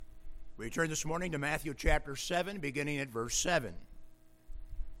We turn this morning to Matthew chapter 7, beginning at verse 7.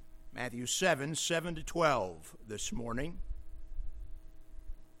 Matthew 7, 7 to 12 this morning.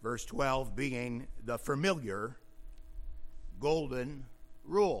 Verse 12 being the familiar golden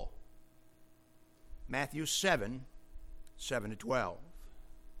rule. Matthew 7, 7 to 12.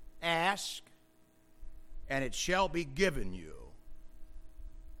 Ask, and it shall be given you.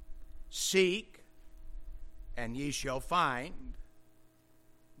 Seek, and ye shall find.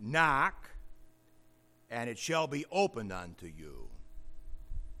 Knock, and it shall be opened unto you.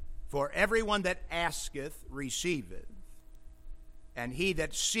 For everyone that asketh receiveth, and he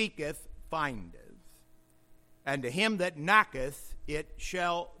that seeketh findeth, and to him that knocketh it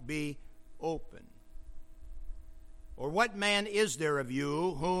shall be opened. Or what man is there of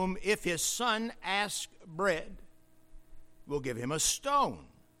you whom, if his son ask bread, will give him a stone?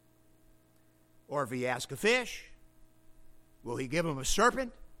 Or if he ask a fish, will he give him a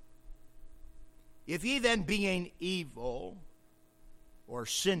serpent? If ye then, being evil or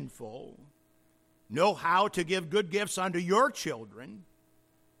sinful, know how to give good gifts unto your children,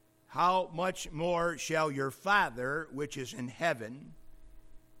 how much more shall your Father, which is in heaven,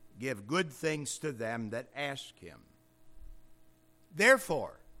 give good things to them that ask him?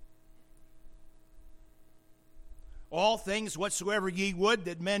 Therefore, all things whatsoever ye would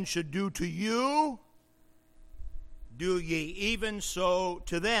that men should do to you, do ye even so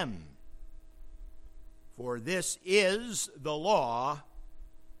to them. For this is the law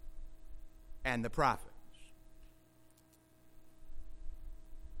and the prophets.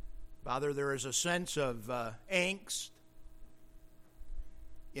 Father, there is a sense of angst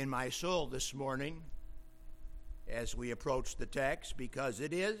in my soul this morning as we approach the text, because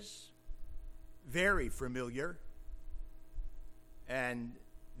it is very familiar, and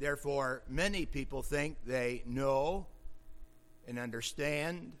therefore many people think they know and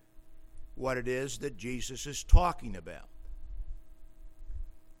understand what it is that Jesus is talking about.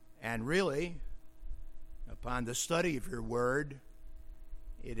 And really, upon the study of your word,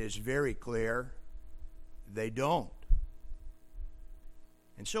 it is very clear they don't.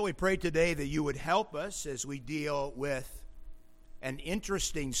 And so we pray today that you would help us as we deal with an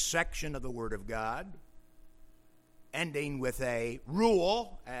interesting section of the Word of God, ending with a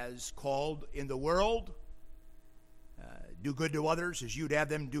rule as called in the world. Do good to others as you'd have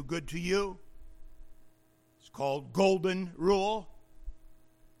them do good to you. It's called golden rule,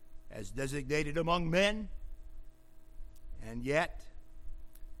 as designated among men. And yet,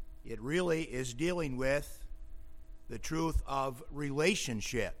 it really is dealing with the truth of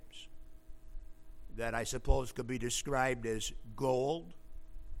relationships that I suppose could be described as gold.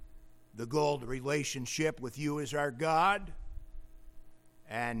 The gold relationship with you as our God,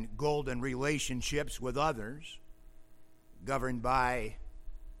 and golden relationships with others, governed by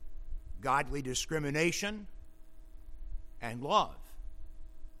godly discrimination and love.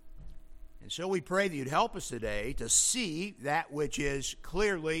 And so we pray that you'd help us today to see that which is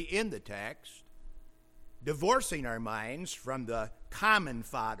clearly in the text, divorcing our minds from the common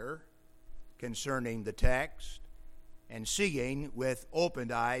fodder concerning the text, and seeing with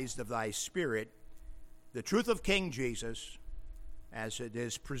opened eyes of thy Spirit the truth of King Jesus as it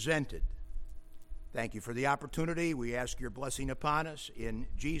is presented. Thank you for the opportunity. We ask your blessing upon us in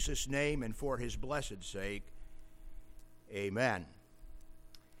Jesus' name and for his blessed sake. Amen.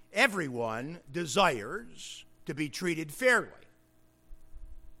 Everyone desires to be treated fairly,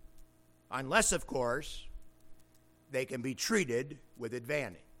 unless, of course, they can be treated with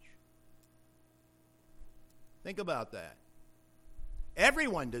advantage. Think about that.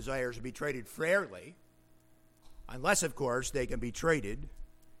 Everyone desires to be treated fairly, unless, of course, they can be treated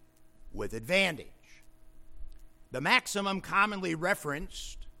with advantage. The maximum commonly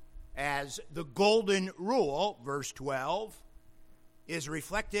referenced as the golden rule, verse 12, is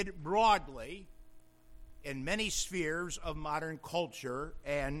reflected broadly in many spheres of modern culture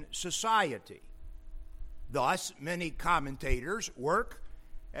and society. Thus, many commentators work,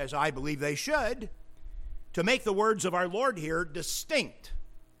 as I believe they should, to make the words of our Lord here distinct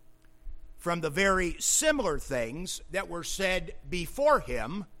from the very similar things that were said before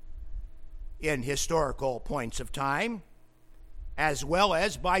him in historical points of time, as well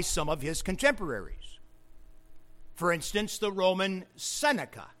as by some of his contemporaries. For instance, the Roman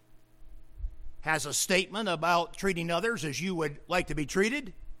Seneca has a statement about treating others as you would like to be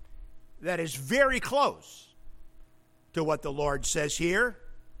treated that is very close to what the Lord says here,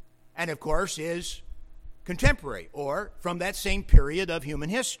 and of course is contemporary, or from that same period of human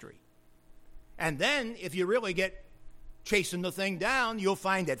history. And then, if you really get chasing the thing down, you'll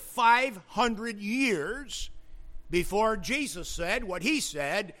find that 500 years before Jesus said what he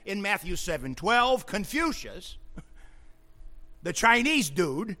said in Matthew 7:12. Confucius, the Chinese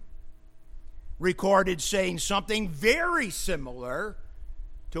dude, recorded saying something very similar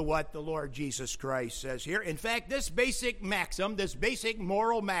to what the Lord Jesus Christ says here. In fact, this basic maxim, this basic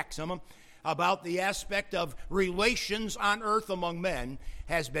moral maxim about the aspect of relations on earth among men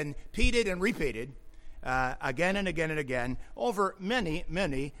has been repeated and repeated again and again and again over many,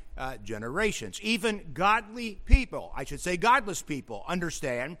 many generations. Even godly people, I should say godless people,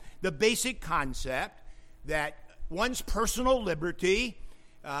 understand the basic concept that one's personal liberty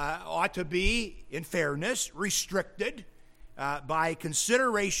ought to be, in fairness, restricted by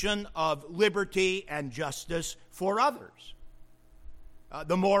consideration of liberty and justice for others.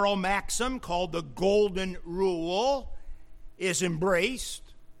 The moral maxim called the Golden Rule is embraced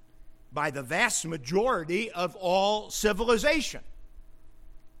by the vast majority of all civilization.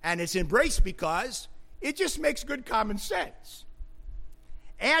 And it's embraced because it just makes good common sense.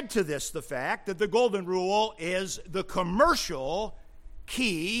 Add to this the fact that the Golden Rule is the commercial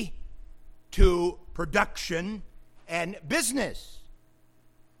key to production and business.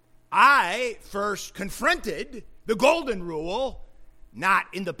 I first confronted the Golden Rule not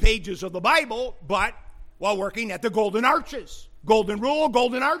in the pages of the Bible, but while working at the Golden Arches. Golden Rule,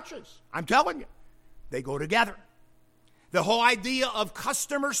 Golden Arches. I'm telling you, they go together. The whole idea of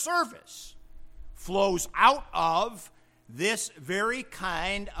customer service flows out of this very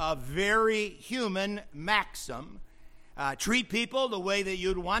kind of very human maxim. Treat people the way that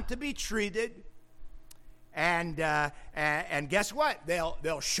you'd want to be treated. And guess what?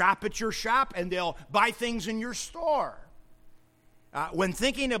 They'll shop at your shop and they'll buy things in your store. When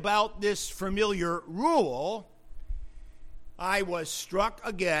thinking about this familiar rule, I was struck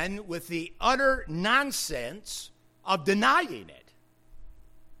again with the utter nonsense of denying it.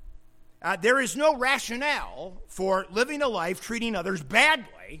 There is no rationale for living a life treating others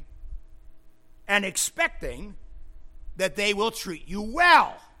badly and expecting that they will treat you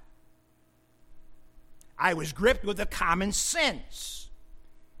well. I was gripped with the common sense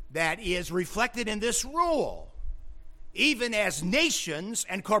that is reflected in this rule, even as nations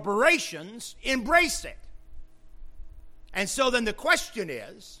and corporations embrace it. And so then the question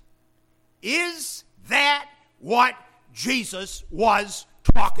is that what Jesus was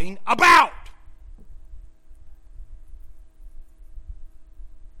talking about?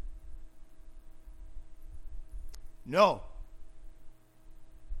 No.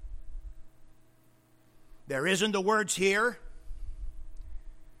 There isn't the words here,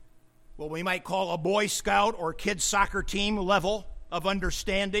 what we might call a Boy Scout or kids soccer team level of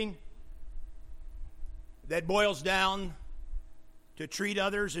understanding that boils down to treat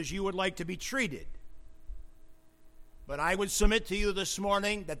others as you would like to be treated. But I would submit to you this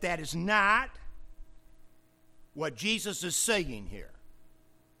morning that that is not what Jesus is saying here.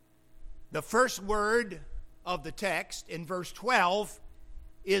 The first word of the text in verse 12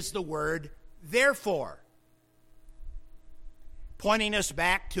 is the word therefore, pointing us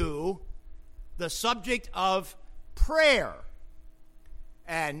back to the subject of prayer.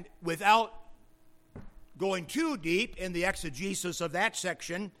 And without going too deep in the exegesis of that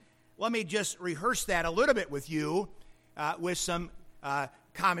section, let me just rehearse that a little bit with you with some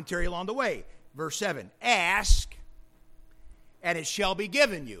commentary along the way. Verse 7, ask, and it shall be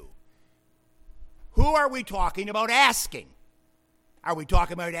given you. Who are we talking about asking? Are we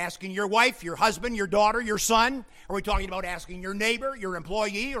talking about asking your wife, your husband, your daughter, your son? Are we talking about asking your neighbor, your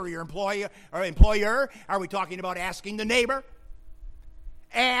employee, or your employer? Are we talking about asking the neighbor?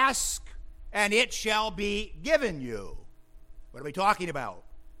 Ask, and it shall be given you. What are we talking about?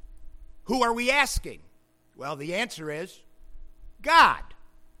 Who are we asking? Well, the answer is God.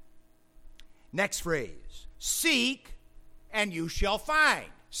 Next phrase, seek, and you shall find.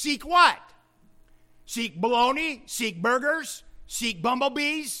 Seek what? Seek bologna? Seek burgers? Seek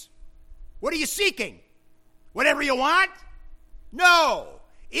bumblebees? What are you seeking? Whatever you want? No.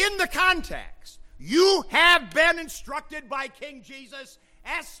 In the context, you have been instructed by King Jesus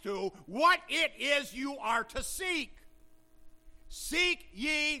as to what it is you are to seek. Seek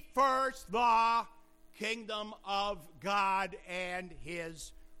ye first the kingdom of God and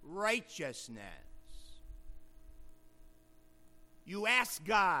his righteousness. You ask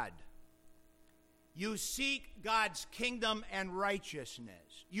God. You seek God's kingdom and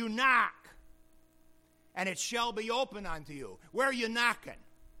righteousness. You knock, and it shall be open unto you. Where are you knocking?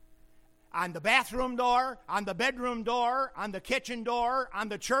 On the bathroom door, on the bedroom door, on the kitchen door, on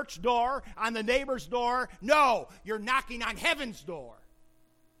the church door, on the neighbor's door? No, you're knocking on heaven's door.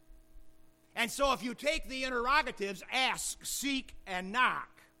 And so if you take the interrogatives, ask, seek, and knock,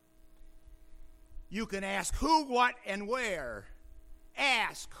 You can ask who, what, and where.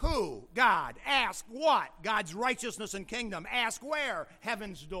 Ask who? God. Ask what? God's righteousness and kingdom. Ask where?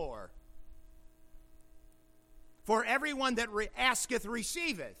 Heaven's door. For everyone that asketh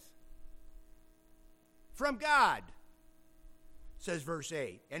receiveth from God, says verse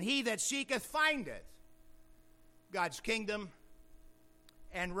 8. And he that seeketh findeth God's kingdom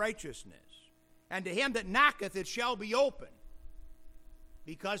and righteousness. And to him that knocketh it shall be open,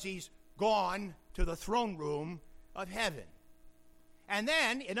 because he's gone to the throne room of heaven. And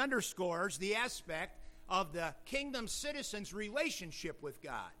then it underscores the aspect of the kingdom citizen's relationship with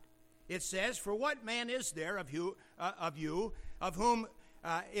God. It says, for what man is there of you of whom,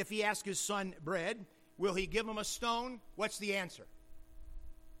 if he ask his son bread, will he give him a stone? What's the answer?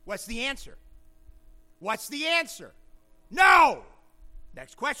 What's the answer? What's the answer? No!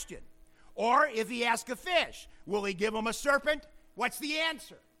 Next question. Or if he ask a fish, will he give him a serpent? What's the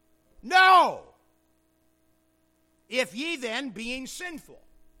answer? No! If ye then, being sinful,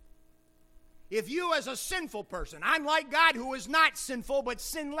 if you as a sinful person, I'm like God who is not sinful but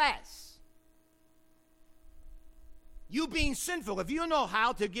sinless. You being sinful, if you know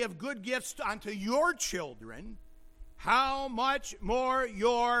how to give good gifts unto your children, how much more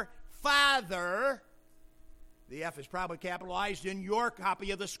your Father, the F is probably capitalized in your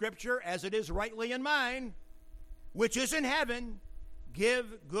copy of the Scripture as it is rightly in mine, which is in heaven, give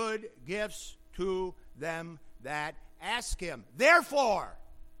good gifts to them that ask him. Therefore,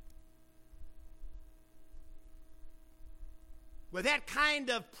 with that kind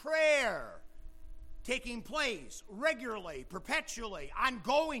of prayer taking place regularly, perpetually,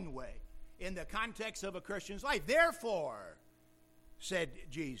 ongoing way in the context of a Christian's life, therefore, said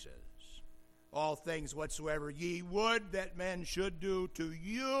Jesus, all things whatsoever ye would that men should do to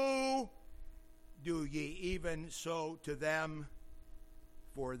you, do ye even so to them,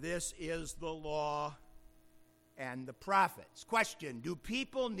 for this is the law and the prophets. Question, do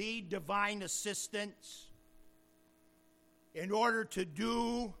people need divine assistance in order to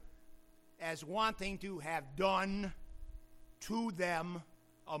do as wanting to have done to them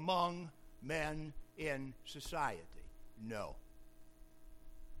among men in society? No.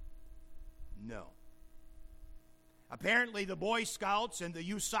 No. Apparently, the Boy Scouts and the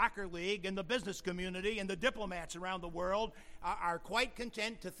Youth Soccer League and the business community and the diplomats around the world are quite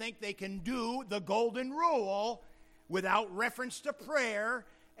content to think they can do the golden rule without reference to prayer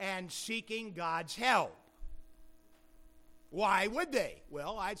and seeking God's help. Why would they?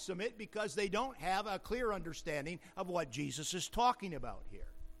 Well, I'd submit because they don't have a clear understanding of what Jesus is talking about here.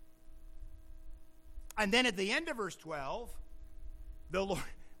 And then at the end of verse 12, the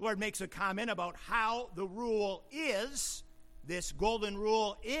Lord makes a comment about how the rule is, this golden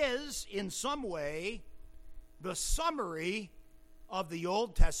rule is, in some way, the summary of the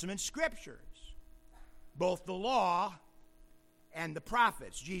Old Testament Scriptures, both the law and the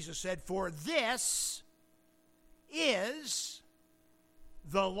prophets. Jesus said, for this is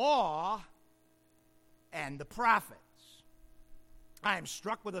the law and the prophets. I am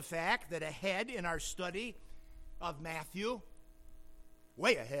struck with the fact that ahead in our study of Matthew,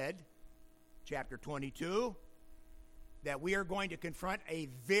 way ahead, chapter 22, that we are going to confront a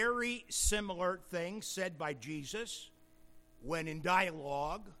very similar thing said by Jesus when in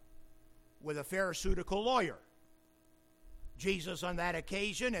dialogue with a Pharisaical lawyer. Jesus on that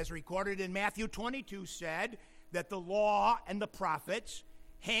occasion, as recorded in Matthew 22, said that the law and the prophets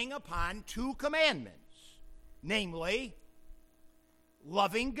hang upon two commandments, namely,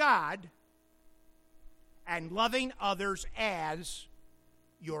 loving God and loving others as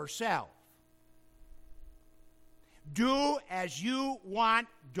yourself. Do as you want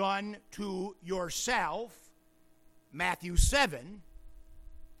done to yourself, Matthew 7,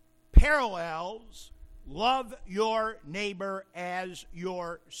 parallels love your neighbor as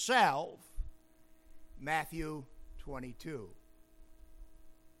yourself, Matthew 22.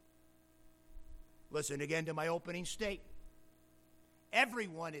 Listen again to my opening statement.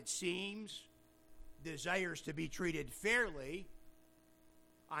 Everyone, it seems, desires to be treated fairly,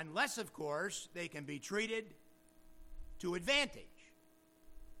 unless, of course, they can be treated to advantage.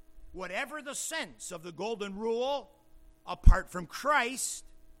 Whatever the sense of the golden rule, apart from Christ,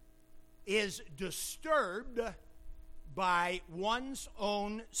 is disturbed by one's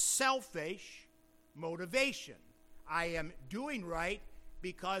own selfish motivation. I am doing right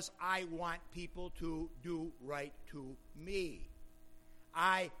because I want people to do right to me.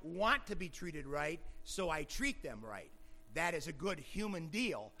 I want to be treated right, so I treat them right. That is a good human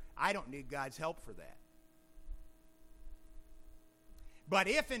deal. I don't need God's help for that. But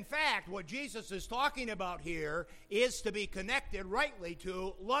if, in fact, what Jesus is talking about here is to be connected rightly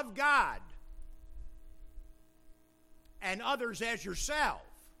to love God and others as yourself.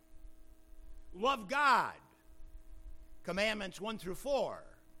 Love God, commandments 1 through 4,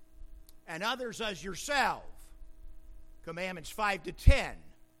 and others as yourself, commandments 5 to 10,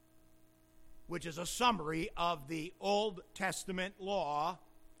 which is a summary of the Old Testament law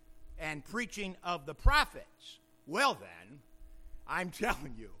and preaching of the prophets. Well then, I'm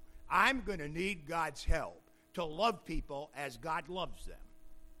telling you, I'm going to need God's help to love people as God loves them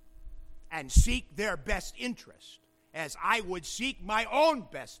and seek their best interest as I would seek my own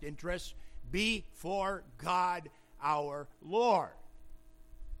best interest before God our Lord.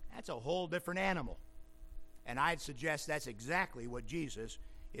 That's a whole different animal. And I'd suggest that's exactly what Jesus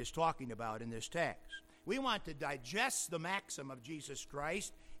is talking about in this text. We want to digest the maxim of Jesus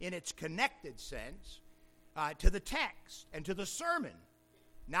Christ in its connected sense to the text and to the sermon,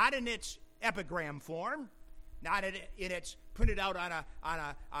 not in its epigram form, not in its printed out on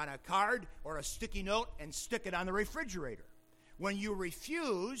a card or a sticky note and stick it on the refrigerator. When you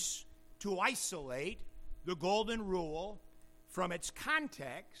refuse to isolate the golden rule from its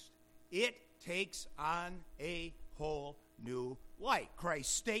context, it takes on a whole new light.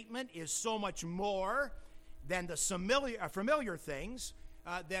 Christ's statement is so much more than the familiar things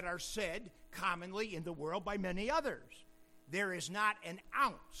that are said commonly in the world by many others. There is not an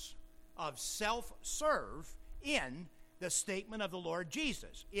ounce of self-serve in the statement of the Lord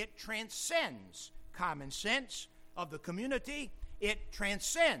Jesus. It transcends common sense of the community. It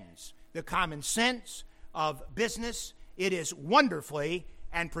transcends the common sense of business. It is wonderfully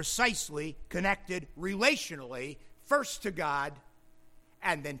and precisely connected relationally, first to God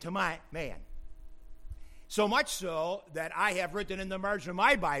and then to man. So much so that I have written in the margin of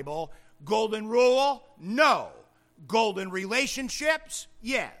my Bible, golden rule, no. Golden relationships,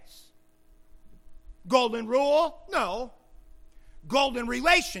 yes. Golden rule, no. Golden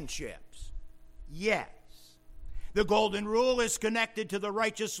relationships, yes. The golden rule is connected to the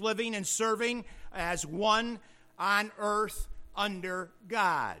righteous living and serving as one on earth under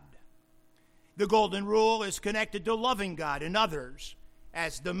God. The golden rule is connected to loving God and others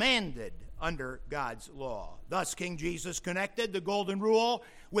as demanded under God's law. Thus, King Jesus connected the golden rule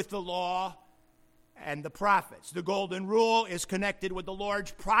with the law and the prophets. The golden rule is connected with the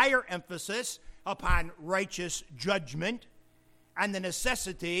Lord's prior emphasis upon righteous judgment and the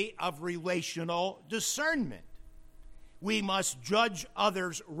necessity of relational discernment. We must judge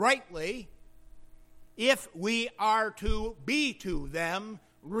others rightly if we are to be to them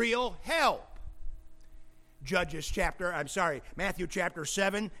real help. Matthew chapter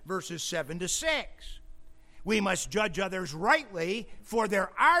 7, verses 7 to 6. We must judge others rightly, for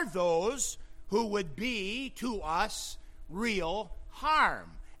there are those who would be to us real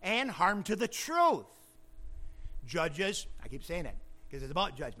harm, and harm to the truth. Judges, I keep saying it because it's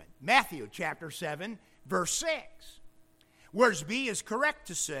about judgment. Matthew chapter 7, verse 6. Whereas B is correct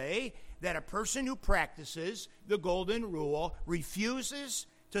to say that a person who practices the golden rule refuses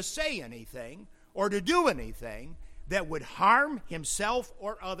to say anything or to do anything that would harm himself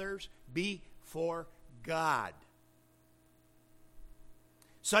or others before God.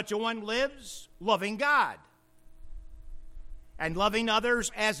 Such a one lives loving God and loving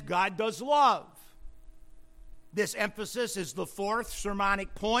others as God does love. This emphasis is the fourth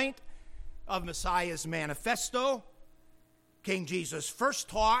sermonic point of Messiah's manifesto. King Jesus first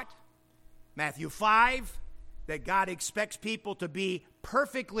taught, Matthew 5, that God expects people to be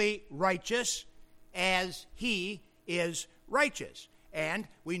perfectly righteous as he is righteous. And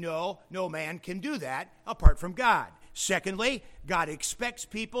we know no man can do that apart from God. Secondly, God expects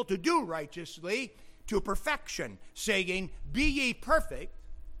people to do righteously to perfection, saying, "Be ye perfect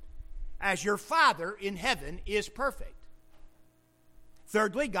as your Father in heaven is perfect."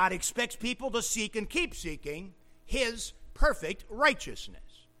 Thirdly, God expects people to seek and keep seeking his perfect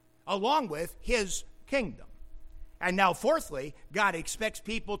righteousness, along with his kingdom. And now, fourthly, God expects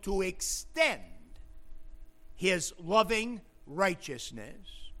people to extend his loving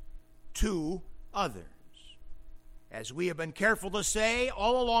righteousness to others. As we have been careful to say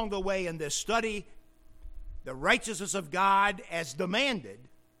all along the way in this study, the righteousness of God as demanded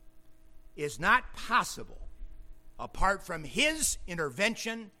is not possible apart from his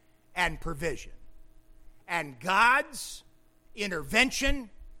intervention and provision. And God's intervention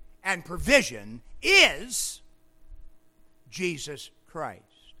and provision is Jesus Christ.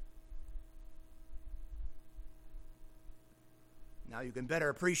 Now you can better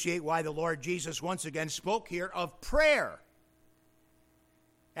appreciate why the Lord Jesus once again spoke here of prayer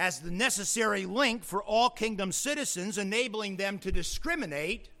as the necessary link for all kingdom citizens, enabling them to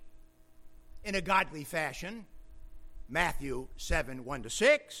discriminate in a godly fashion, Matthew 7, 1 to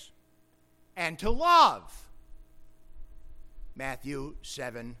 6, and to love, Matthew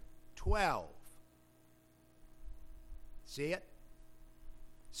 7:12. See it?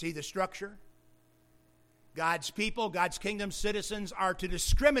 See the structure? God's people, God's kingdom citizens are to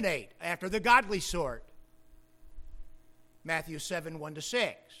discriminate after the godly sort. Matthew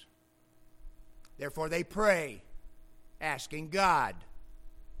 7:1-6. Therefore they pray, asking God,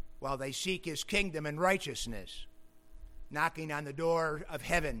 while they seek his kingdom and righteousness, knocking on the door of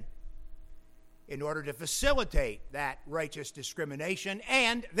heaven in order to facilitate that righteous discrimination,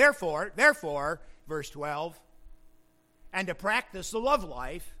 and therefore, verse 12, and to practice the love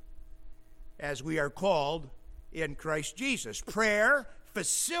life as we are called in Christ Jesus. Prayer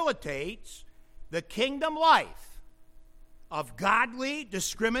facilitates the kingdom life of godly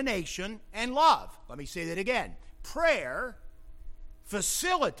discrimination and love. Let me say that again. Prayer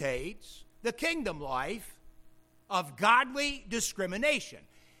facilitates the kingdom life of godly discrimination.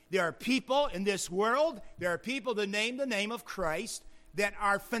 There are people in this world, there are people that name the name of Christ that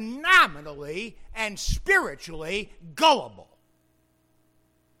are phenomenally and spiritually gullible,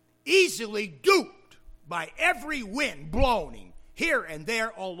 easily duped by every wind blowing here and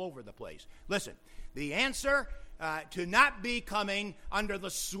there all over the place. Listen, the answer to not be coming under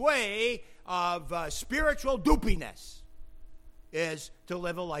the sway of spiritual dupiness is to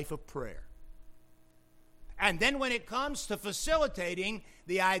live a life of prayer. And then when it comes to facilitating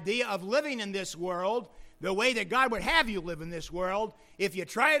the idea of living in this world the way that God would have you live in this world, if you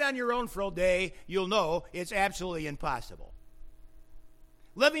try it on your own for a day, you'll know it's absolutely impossible.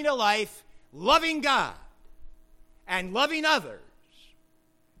 Living a life, loving God, and loving others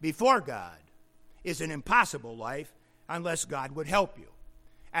before God is an impossible life unless God would help you.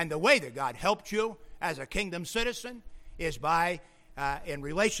 And the way that God helped you as a kingdom citizen is by, in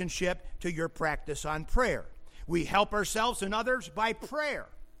relationship to your practice on prayer. We help ourselves and others by prayer,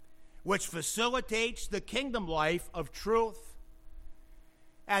 which facilitates the kingdom life of truth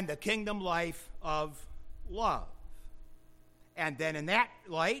and the kingdom life of love. And then in that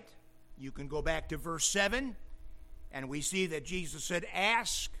light, you can go back to verse 7, and we see that Jesus said,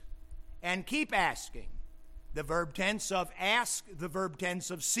 ask and keep asking. The verb tense of ask, the verb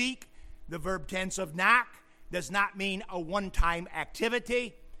tense of seek, the verb tense of knock does not mean a one-time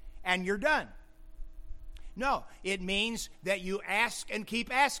activity and you're done. No, it means that you ask and keep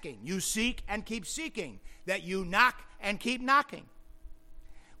asking. You seek and keep seeking. That you knock and keep knocking.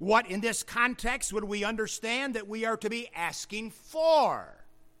 What in this context would we understand that we are to be asking for?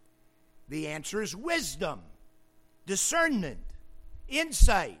 The answer is wisdom, discernment,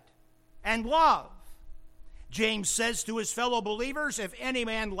 insight, and love. James says to his fellow believers, if any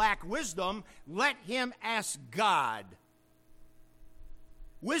man lack wisdom, let him ask God.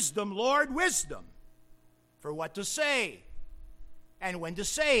 Wisdom, Lord, wisdom, for what to say and when to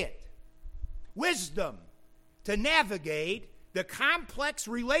say it. Wisdom to navigate the complex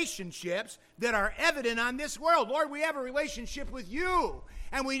relationships that are evident on this world. Lord, we have a relationship with you,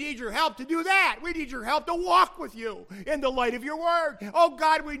 and we need your help to do that. We need your help to walk with you in the light of your word. Oh,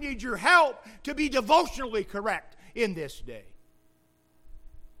 God, we need your help to be devotionally correct in this day.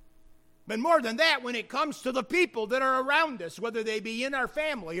 But more than that, when it comes to the people that are around us, whether they be in our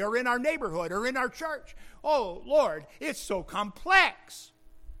family or in our neighborhood or in our church, oh, Lord, it's so complex.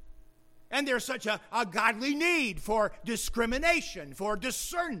 And there's such a godly need for discrimination, for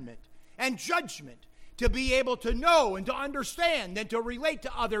discernment and judgment, to be able to know and to understand and to relate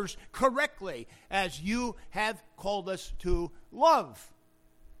to others correctly as you have called us to love.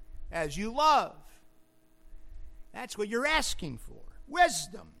 As you love. That's what you're asking for.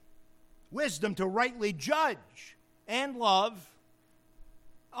 Wisdom. Wisdom to rightly judge and love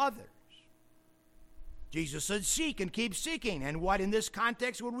others. Jesus said, seek and keep seeking. And what in this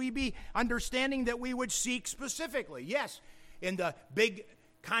context would we be understanding that we would seek specifically? Yes, in the big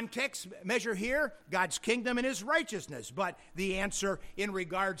context measure here, God's kingdom and his righteousness. But the answer in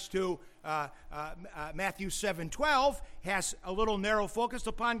regards to Matthew 7:12 has a little narrow focus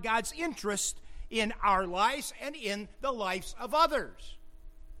upon God's interest in our lives and in the lives of others.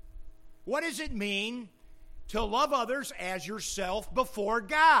 What does it mean to love others as yourself before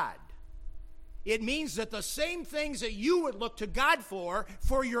God? It means that the same things that you would look to God for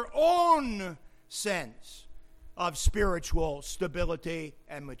your own sense of spiritual stability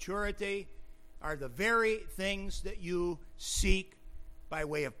and maturity, are the very things that you seek by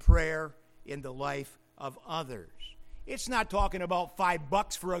way of prayer in the life of others. It's not talking about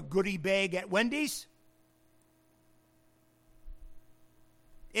 $5 for a goodie bag at Wendy's.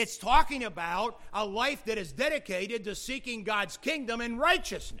 It's talking about a life that is dedicated to seeking God's kingdom and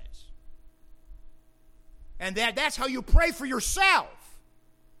righteousness. And that's how you pray for yourself.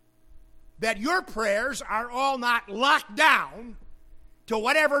 that your prayers are all not locked down to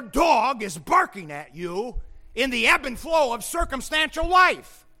whatever dog is barking at you in the ebb and flow of circumstantial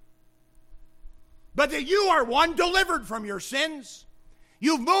life, but that you are one delivered from your sins.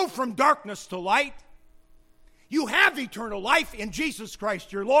 You've moved from darkness to light. You have eternal life in Jesus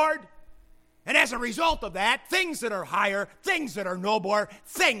Christ your Lord. And as a result of that, things that are higher, things that are nobler,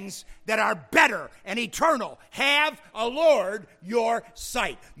 things that are better and eternal have allured your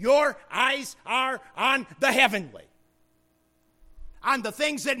sight. Your eyes are on the heavenly, on the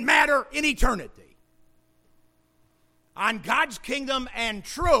things that matter in eternity, on God's kingdom and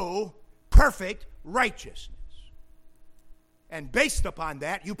true, perfect righteousness. And based upon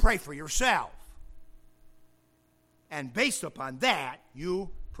that, you pray for yourself. And based upon that,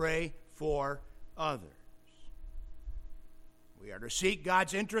 you pray for others. We are to seek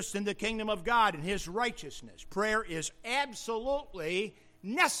God's interest in the kingdom of God and His righteousness. Prayer is absolutely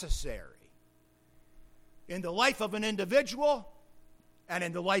necessary in the life of an individual and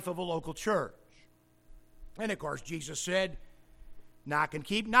in the life of a local church. And of course, Jesus said, knock and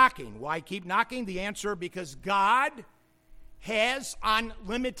keep knocking. Why keep knocking? The answer, because God has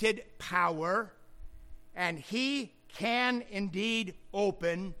unlimited power, and He can indeed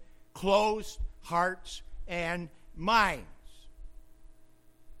open closed hearts and minds.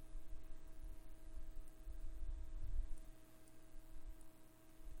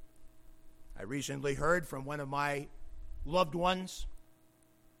 I recently heard from one of my loved ones,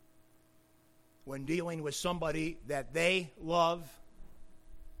 when dealing with somebody that they love,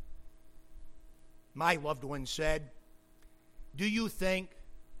 my loved one said, "Do you think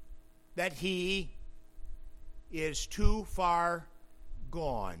that he is too far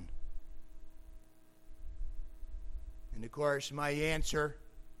gone?" And of course, my answer,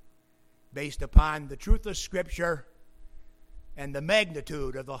 based upon the truth of Scripture and the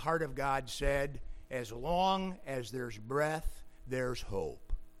magnitude of the heart of God, said, as long as there's breath, there's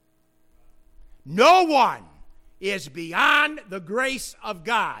hope. No one is beyond the grace of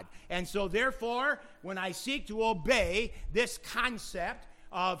God. And so therefore, when I seek to obey this concept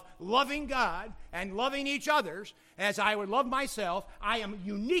of loving God and loving each other as I would love myself, I am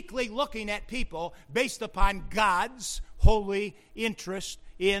uniquely looking at people based upon God's holy interest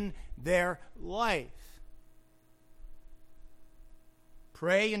in their life.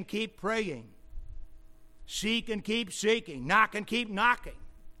 Pray and keep praying. Seek and keep seeking. Knock and keep knocking.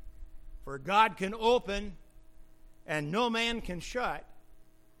 For God can open and no man can shut.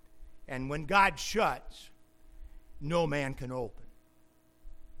 And when God shuts, no man can open.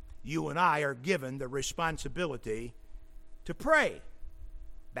 You and I are given the responsibility to pray.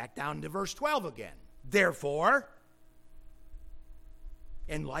 Back down to verse 12 again. Therefore,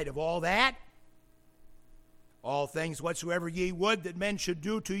 in light of all that, all things whatsoever ye would that men should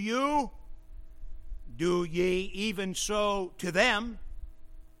do to you, do ye even so to them.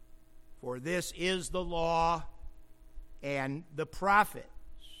 For this is the law and the prophets.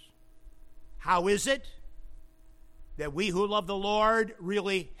 How is it that we who love the Lord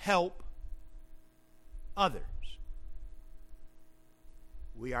really help others?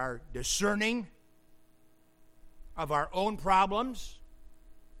 We are discerning of our own problems.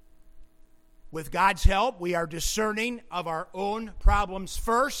 With God's help, we are discerning of our own problems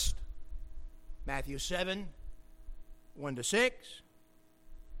first. Matthew 7, 1-6.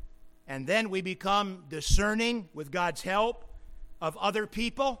 And then we become discerning, with God's help, of other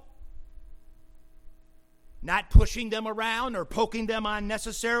people. Not pushing them around or poking them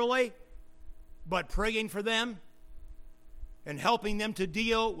unnecessarily, but praying for them and helping them to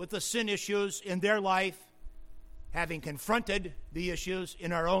deal with the sin issues in their life, having confronted the issues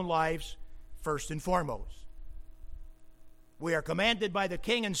in our own lives first and foremost. We are commanded by the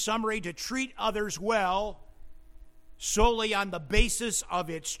King, in summary, to treat others well solely on the basis of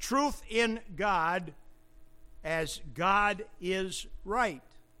its truth in God, as God is right.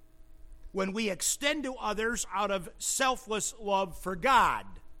 When we extend to others out of selfless love for God,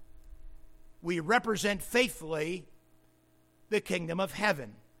 we represent faithfully the kingdom of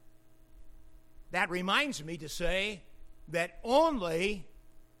heaven. That reminds me to say that only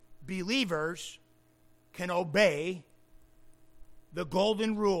believers can obey the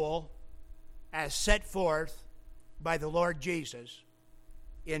golden rule as set forth by the Lord Jesus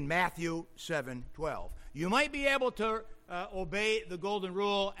in Matthew 7:12. You might be able to obey the golden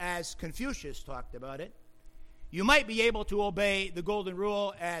rule as Confucius talked about it. You might be able to obey the golden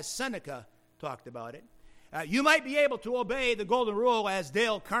rule as Seneca talked about it. You might be able to obey the golden rule as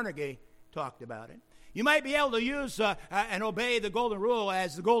Dale Carnegie talked about it. You might be able to use and obey the golden rule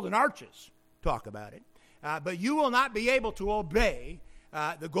as the Golden Arches talk about it. But you will not be able to obey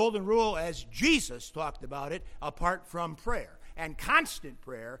the golden rule as Jesus talked about it, apart from prayer. And constant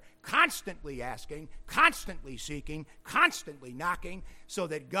prayer, constantly asking, constantly seeking, constantly knocking, so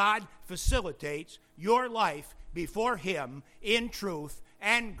that God facilitates your life before Him in truth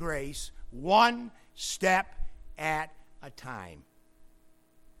and grace, one step at a time.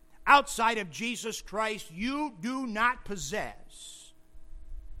 Outside of Jesus Christ, you do not possess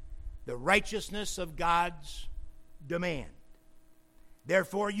the righteousness of God's demand.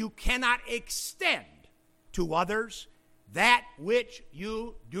 Therefore, you cannot extend to others that which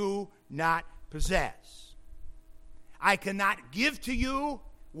you do not possess. I cannot give to you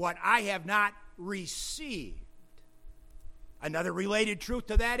what I have not received. Another related truth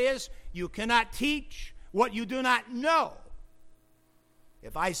to that is you cannot teach what you do not know.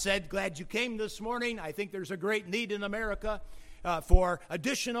 If I said, glad you came this morning, I think there's a great need in America for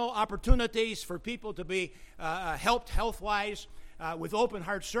additional opportunities for people to be helped health-wise with open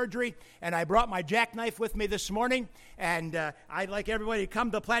heart surgery, and I brought my jackknife with me this morning, and I'd like everybody to come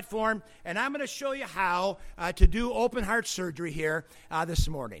to the platform, and I'm going to show you how to do open heart surgery here this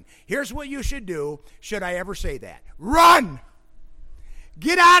morning. Here's what you should do, should I ever say that. Run!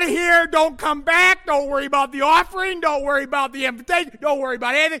 Get out of here. Don't come back. Don't worry about the offering. Don't worry about the invitation. Don't worry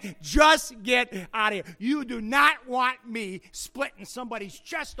about anything. Just get out of here. You do not want me splitting somebody's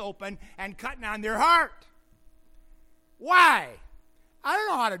chest open and cutting on their heart. Why? I don't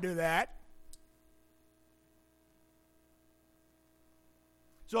know how to do that.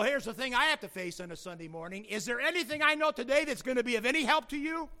 So here's the thing I have to face on a Sunday morning. Is there anything I know today that's going to be of any help to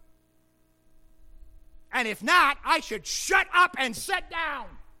you? And if not, I should shut up and sit down.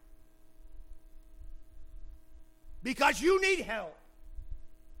 Because you need help.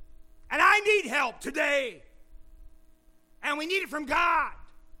 And I need help today. And we need it from God.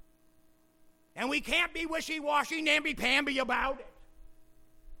 And we can't be wishy-washy, namby-pamby about it.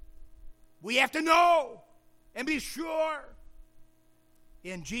 We have to know and be sure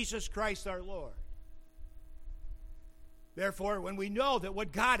in Jesus Christ our Lord. Therefore, when we know that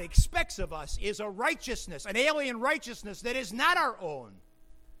what God expects of us is a righteousness, an alien righteousness that is not our own,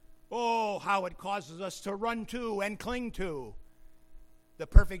 oh, how it causes us to run to and cling to the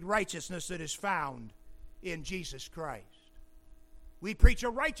perfect righteousness that is found in Jesus Christ. We preach a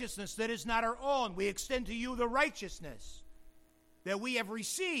righteousness that is not our own. We extend to you the righteousness that we have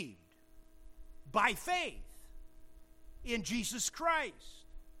received by faith in Jesus Christ.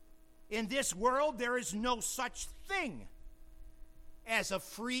 In this world, there is no such thing as a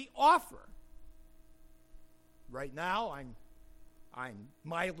free offer. Right now, I'm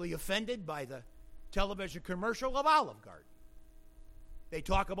mildly offended by the television commercial of Olive Garden. They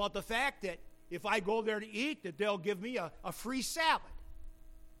talk about the fact that if I go there to eat, that they'll give me a free salad.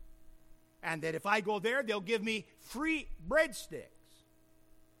 And that if I go there, they'll give me free breadsticks.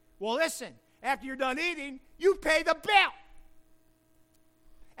 Well, listen, after you're done eating, you pay the bill.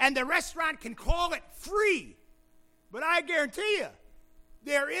 And the restaurant can call it free. But I guarantee you,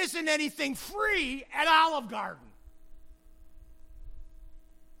 there isn't anything free at Olive Garden.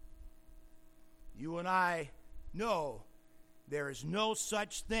 You and I know there is no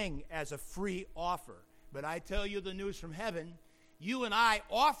such thing as a free offer. But I tell you the news from heaven, you and I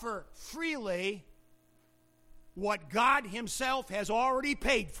offer freely what God Himself has already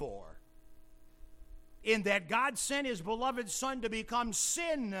paid for. In that God sent His beloved Son to become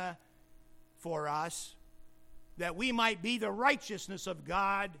sin for us, that we might be the righteousness of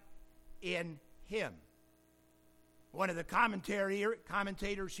God in Him. One of the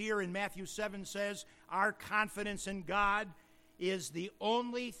commentators here in Matthew 7 says, our confidence in God is the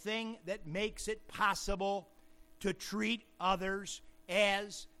only thing that makes it possible to treat others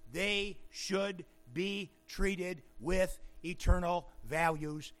as they should be treated with eternal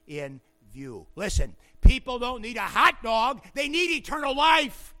values in view. Listen, people don't need a hot dog, they need eternal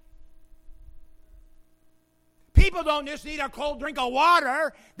life. People don't just need a cold drink of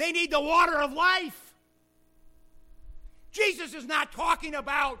water, they need the water of life. Jesus is not talking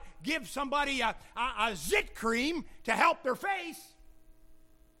about give somebody a zit cream to help their face.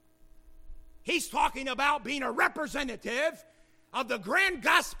 He's talking about being a representative of the grand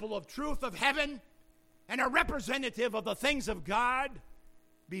gospel of truth of heaven and a representative of the things of God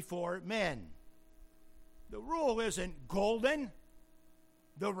before men. The rule isn't golden.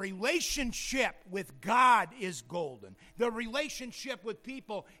 The relationship with God is golden. The relationship with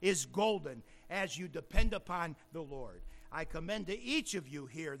people is golden as you depend upon the Lord. I commend to each of you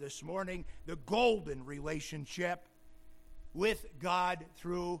here this morning the golden relationship with God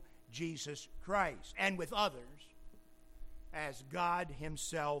through Jesus Christ and with others as God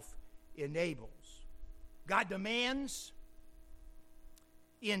Himself enables. God demands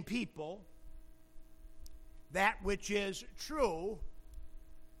in people that which is true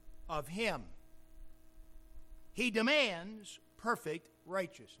of him. He demands perfect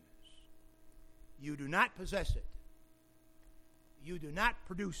righteousness. You do not possess it. You do not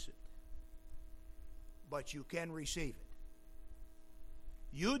produce it. But you can receive it.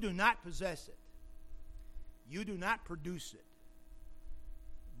 You do not possess it. You do not produce it.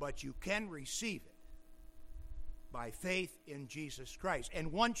 But you can receive it by faith in Jesus Christ.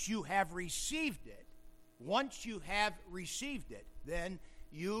 And once you have received it, then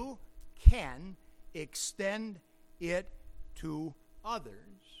you can extend it to others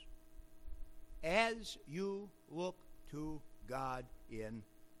as you look to God in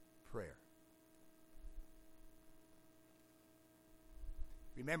prayer.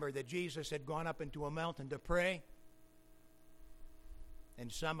 Remember that Jesus had gone up into a mountain to pray,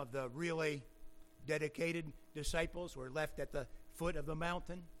 and some of the really dedicated disciples were left at the foot of the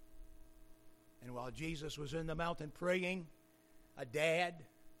mountain. And while Jesus was in the mountain praying, a dad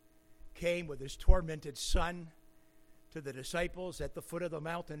came with his tormented son to the disciples at the foot of the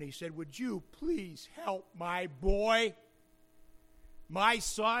mountain. He said, "Would you please help my boy? My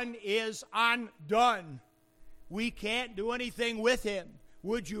son is undone. We can't do anything with him.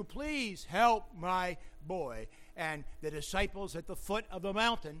 Would you please help my boy?" And the disciples at the foot of the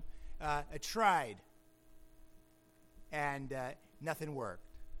mountain tried, and nothing worked.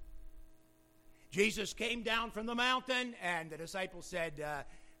 Jesus came down from the mountain, and the disciples said,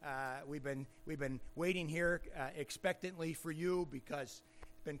 we've been waiting here expectantly for you, because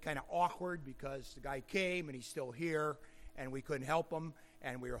it's been kind of awkward, because the guy came and he's still here and we couldn't help him,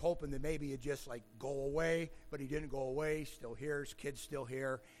 and we were hoping that maybe he'd just go away, but he didn't go away. He's still here. His kid's still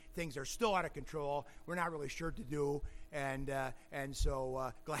here. Things are still out of control. We're not really sure what to do, and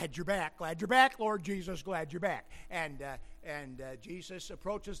so glad you're back. Glad you're back, Lord Jesus. Glad you're back. And Jesus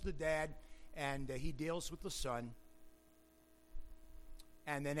approaches the dad, and he deals with the son.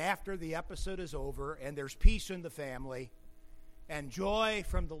 And then after the episode is over and there's peace in the family and joy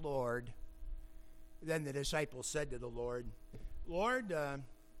from the Lord, then the disciples said to the Lord, "Lord,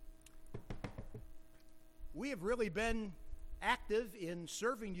 we have really been active in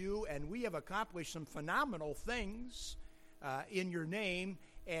serving you, and we have accomplished some phenomenal things in your name,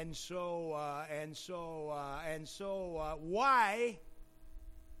 and so why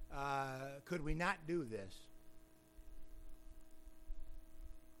could we not do this?"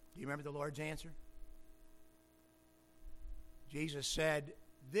 Do you remember the Lord's answer? Jesus said,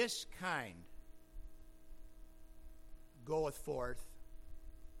 "This kind goeth forth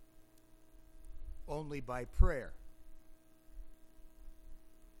only by prayer."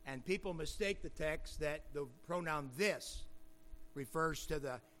 And people mistake the text that the pronoun "this" refers to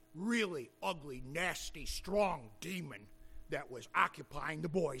the really ugly, nasty, strong demon that was occupying the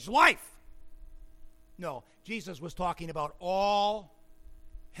boy's life. No, Jesus was talking about all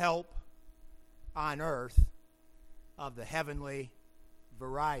help on earth of the heavenly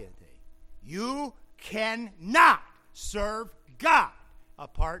variety. You cannot serve God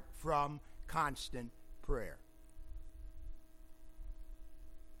apart from constant prayer.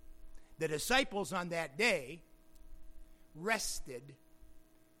 The disciples on that day rested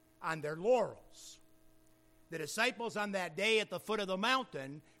on their laurels. The disciples on that day at the foot of the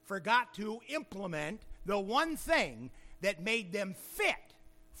mountain forgot to implement the one thing that made them fit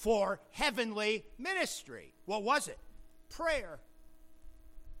for heavenly ministry. What was it? Prayer.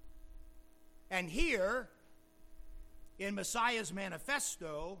 And here, in Messiah's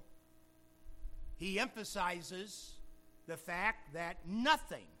manifesto, he emphasizes the fact that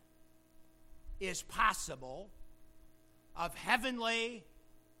nothing is possible of heavenly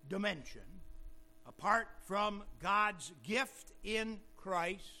dimension apart from God's gift in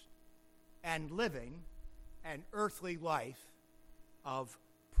Christ and living an earthly life of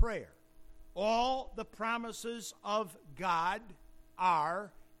prayer. All the promises of God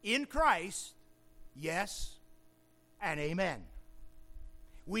are in Christ, yes and amen.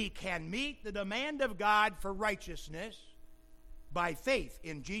 We can meet the demand of God for righteousness by faith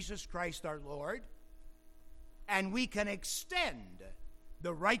in Jesus Christ our Lord, and we can extend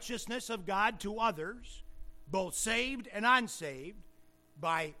the righteousness of God to others, both saved and unsaved,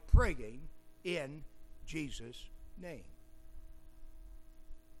 by praying in Jesus' name.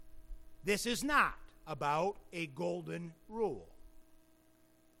 This is not about a golden rule.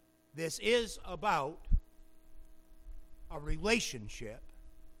 This is about a relationship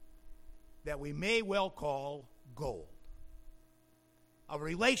that we may well call gold. A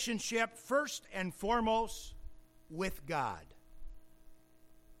relationship first and foremost with God.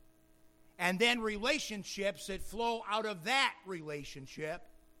 And then relationships that flow out of that relationship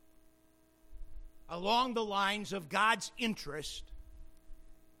along the lines of God's interest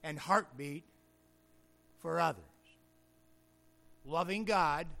and heartbeat for others. Loving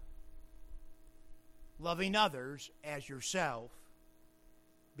God, loving others as yourself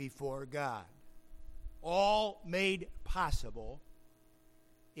before God. All made possible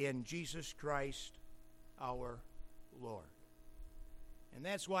in Jesus Christ our Lord. And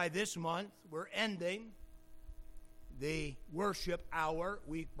that's why this month we're ending the worship hour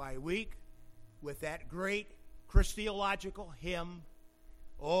week by week with that great Christological hymn,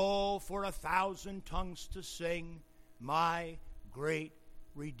 "Oh, for 1,000 tongues to sing my great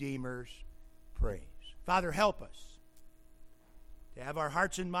Redeemer's praise." Father, help us to have our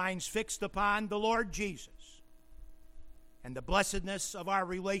hearts and minds fixed upon the Lord Jesus and the blessedness of our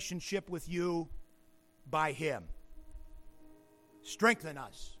relationship with you by him. Strengthen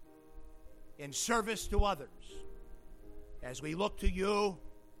us in service to others as we look to you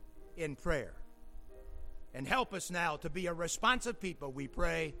in prayer. And help us now to be a responsive people, we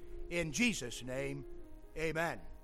pray in Jesus' name. Amen.